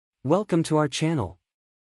Welcome to our channel.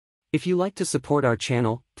 If you like to support our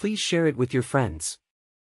channel, please share it with your friends.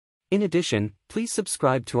 In addition, please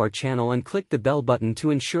subscribe to our channel and click the bell button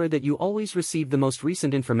to ensure that you always receive the most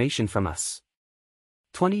recent information from us.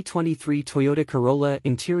 2023 Toyota Corolla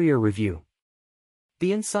Interior Review.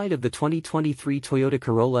 The inside of the 2023 Toyota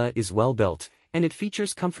Corolla is well built, and it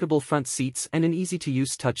features comfortable front seats and an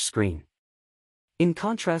easy-to-use touchscreen. In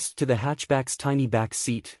contrast to the hatchback's tiny back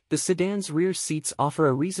seat, the sedan's rear seats offer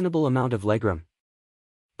a reasonable amount of legroom.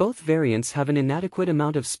 Both variants have an inadequate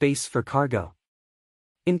amount of space for cargo.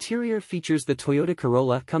 Interior features. The Toyota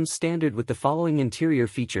Corolla comes standard with the following interior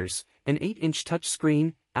features: an 8-inch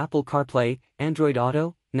touchscreen, Apple CarPlay, Android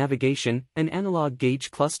Auto, navigation, an analog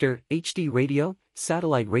gauge cluster, HD radio,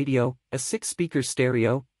 satellite radio, a 6-speaker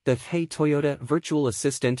stereo, the Hey Toyota virtual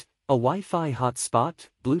assistant, a Wi-Fi hotspot,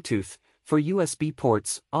 Bluetooth, for USB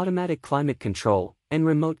ports, automatic climate control, and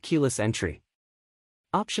remote keyless entry.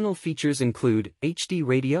 Optional features include HD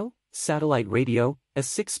radio, satellite radio, a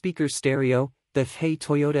 6-speaker stereo, the Hey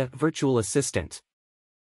Toyota virtual assistant,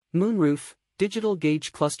 moonroof, digital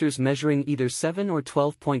gauge clusters measuring either 7 or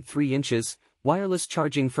 12.3 inches, wireless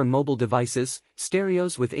charging for mobile devices,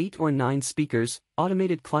 stereos with 8 or 9 speakers,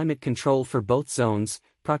 automated climate control for both zones,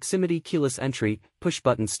 proximity keyless entry,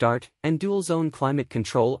 push-button start, and dual-zone climate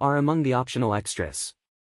control are among the optional extras.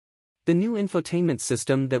 The new infotainment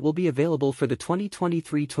system that will be available for the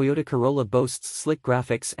 2023 Toyota Corolla boasts slick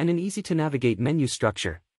graphics and an easy-to-navigate menu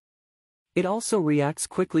structure. It also reacts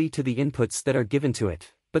quickly to the inputs that are given to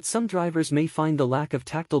it, but some drivers may find the lack of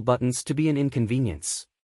tactile buttons to be an inconvenience.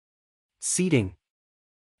 Seating.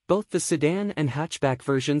 Both the sedan and hatchback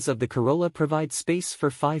versions of the Corolla provide space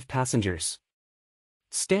for 5 passengers.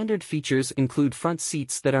 Standard features include front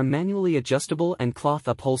seats that are manually adjustable and cloth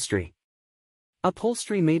upholstery.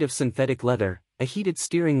 Upholstery made of synthetic leather, a heated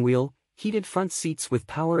steering wheel, heated front seats with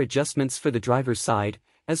power adjustments for the driver's side,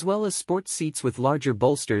 as well as sport seats with larger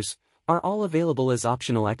bolsters, are all available as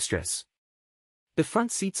optional extras. The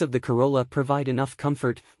front seats of the Corolla provide enough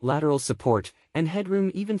comfort, lateral support, and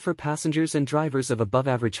headroom even for passengers and drivers of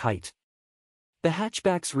above-average height. The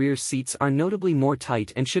hatchback's rear seats are notably more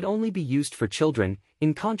tight and should only be used for children,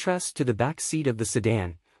 in contrast to the back seat of the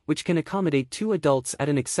sedan, which can accommodate 2 adults at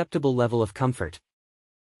an acceptable level of comfort.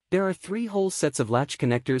 There are 3 whole sets of latch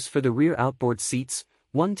connectors for the rear outboard seats,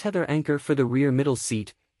 1 tether anchor for the rear middle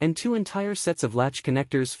seat, and 2 entire sets of latch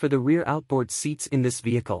connectors for the rear outboard seats in this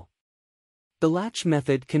vehicle. The latch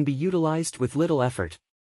method can be utilized with little effort.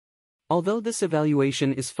 Although this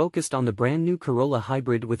evaluation is focused on the brand new Corolla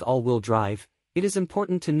Hybrid with all-wheel drive, it is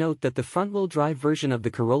important to note that the front-wheel drive version of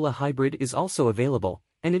the Corolla Hybrid is also available,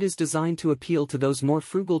 and it is designed to appeal to those more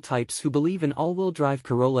frugal types who believe an all-wheel drive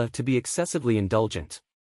Corolla to be excessively indulgent.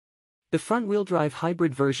 The front-wheel drive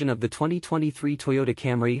hybrid version of the 2023 Toyota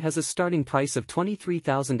Camry has a starting price of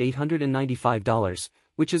 $23,895,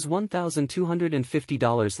 which is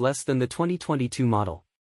 $1,250 less than the 2022 model.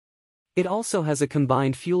 It also has a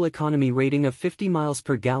combined fuel economy rating of 50 miles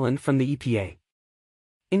per gallon from the EPA.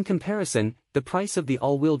 In comparison, the price of the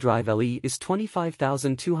all-wheel drive LE is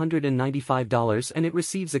 $25,295 and it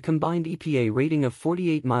receives a combined EPA rating of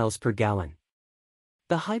 48 miles per gallon.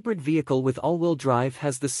 The hybrid vehicle with all-wheel drive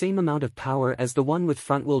has the same amount of power as the one with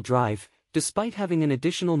front-wheel drive, despite having an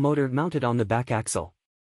additional motor mounted on the back axle.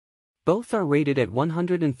 Both are rated at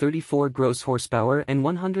 134 gross horsepower and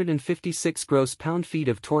 156 gross pound-feet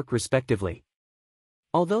of torque respectively.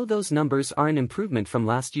 Although those numbers are an improvement from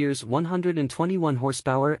last year's 121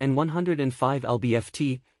 horsepower and 105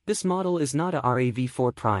 lb-ft, this model is not a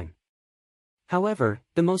RAV4 Prime. However,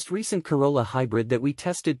 the most recent Corolla Hybrid that we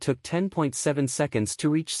tested took 10.7 seconds to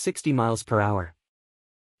reach 60 miles per hour.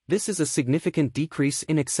 This is a significant decrease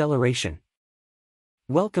in acceleration.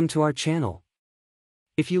 Welcome to our channel.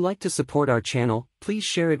 If you like to support our channel, please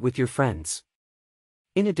share it with your friends.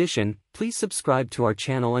 In addition, please subscribe to our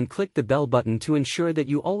channel and click the bell button to ensure that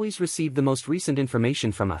you always receive the most recent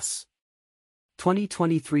information from us.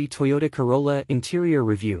 2023 Toyota Corolla Interior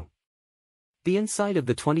Review. The inside of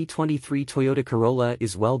the 2023 Toyota Corolla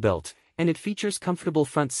is well built, and it features comfortable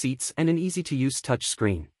front seats and an easy-to-use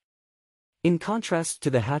touchscreen. In contrast to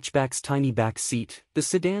the hatchback's tiny back seat, the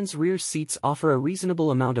sedan's rear seats offer a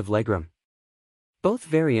reasonable amount of legroom. Both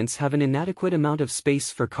variants have an inadequate amount of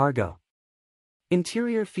space for cargo.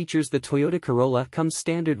 Interior features. The Toyota Corolla comes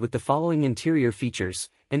standard with the following interior features: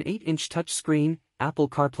 an 8-inch touchscreen, Apple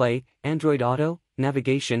CarPlay, Android Auto,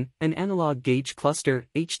 navigation, an analog gauge cluster,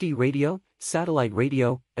 HD radio, satellite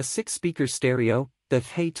radio, a 6-speaker stereo, the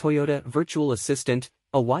Hey Toyota virtual assistant,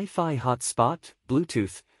 a Wi-Fi hotspot,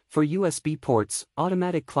 Bluetooth, for USB ports,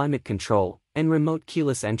 automatic climate control, and remote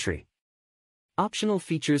keyless entry. Optional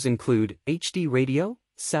features include HD radio,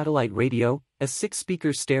 satellite radio, a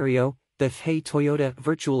 6-speaker stereo, the Hey Toyota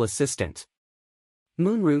virtual assistant,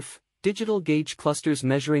 moonroof, digital gauge clusters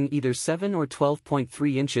measuring either 7 or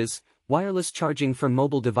 12.3 inches, wireless charging for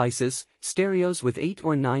mobile devices, stereos with 8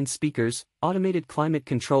 or 9 speakers, automated climate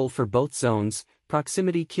control for both zones,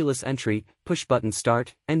 proximity keyless entry, push-button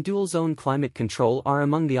start, and dual-zone climate control are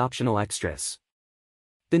among the optional extras.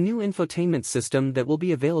 The new infotainment system that will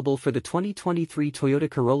be available for the 2023 Toyota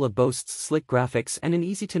Corolla boasts slick graphics and an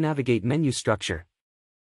easy-to-navigate menu structure.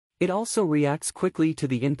 It also reacts quickly to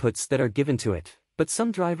the inputs that are given to it, but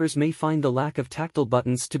some drivers may find the lack of tactile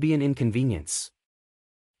buttons to be an inconvenience.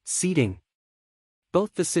 Seating.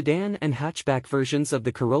 Both the sedan and hatchback versions of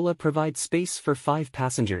the Corolla provide space for 5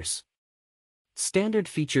 passengers. Standard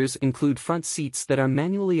features include front seats that are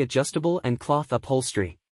manually adjustable and cloth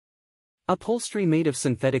upholstery. Upholstery made of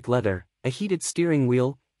synthetic leather, a heated steering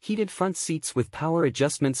wheel, heated front seats with power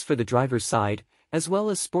adjustments for the driver's side, as well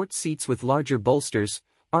as sport seats with larger bolsters,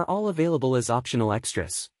 are all available as optional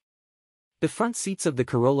extras. The front seats of the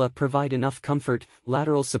Corolla provide enough comfort,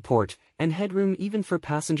 lateral support, and headroom even for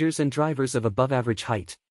passengers and drivers of above-average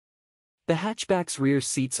height. The hatchback's rear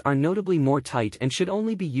seats are notably more tight and should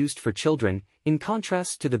only be used for children, in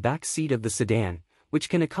contrast to the back seat of the sedan, which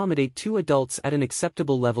can accommodate 2 adults at an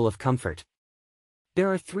acceptable level of comfort. There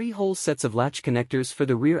are 3 whole sets of latch connectors for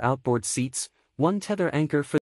the rear outboard seats, 1 tether anchor for